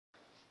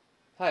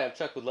Hi, I'm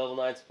Chuck with Level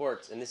 9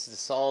 Sports, and this is the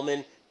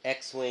Salomon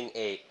X-Wing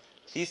 8.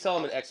 These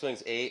Salomon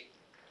X-Wings 8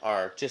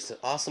 are just an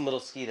awesome little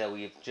ski that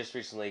we've just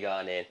recently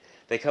gotten in.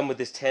 They come with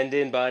this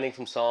tendon binding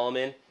from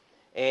Salomon,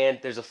 and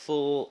there's a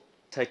full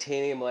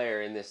titanium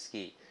layer in this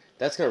ski.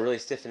 That's going to really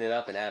stiffen it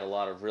up and add a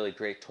lot of really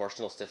great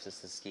torsional stiffness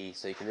to the ski,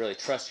 so you can really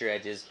trust your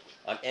edges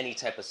on any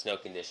type of snow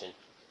condition.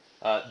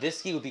 This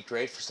ski would be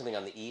great for something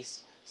on the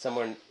east,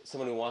 someone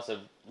who wants to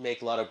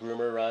make a lot of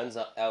groomer runs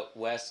out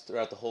west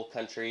throughout the whole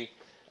country.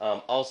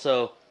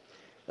 Also,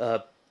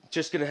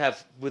 just going to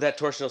have, with that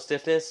torsional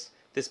stiffness,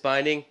 this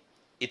binding,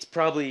 it's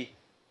probably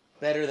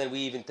better than we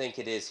even think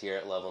it is here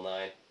at Level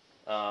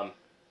 9.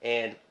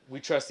 And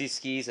we trust these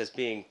skis as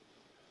being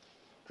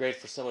great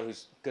for someone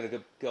who's going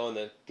to go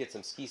and get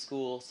some ski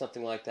school,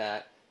 something like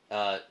that,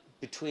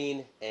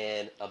 between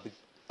an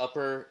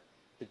upper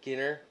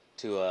beginner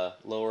to a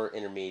lower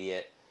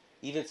intermediate.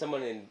 Even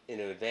someone in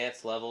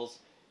advanced levels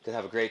could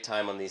have a great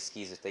time on these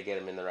skis if they get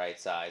them in the right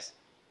size,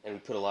 and we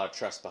put a lot of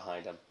trust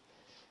behind them.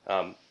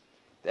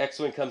 The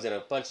X-Wing comes in a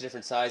bunch of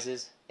different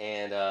sizes,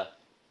 and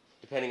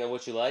depending on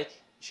what you like,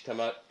 you should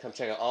come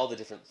check out all the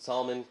different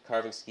Salomon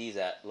carving skis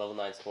at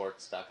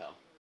level9sports.com.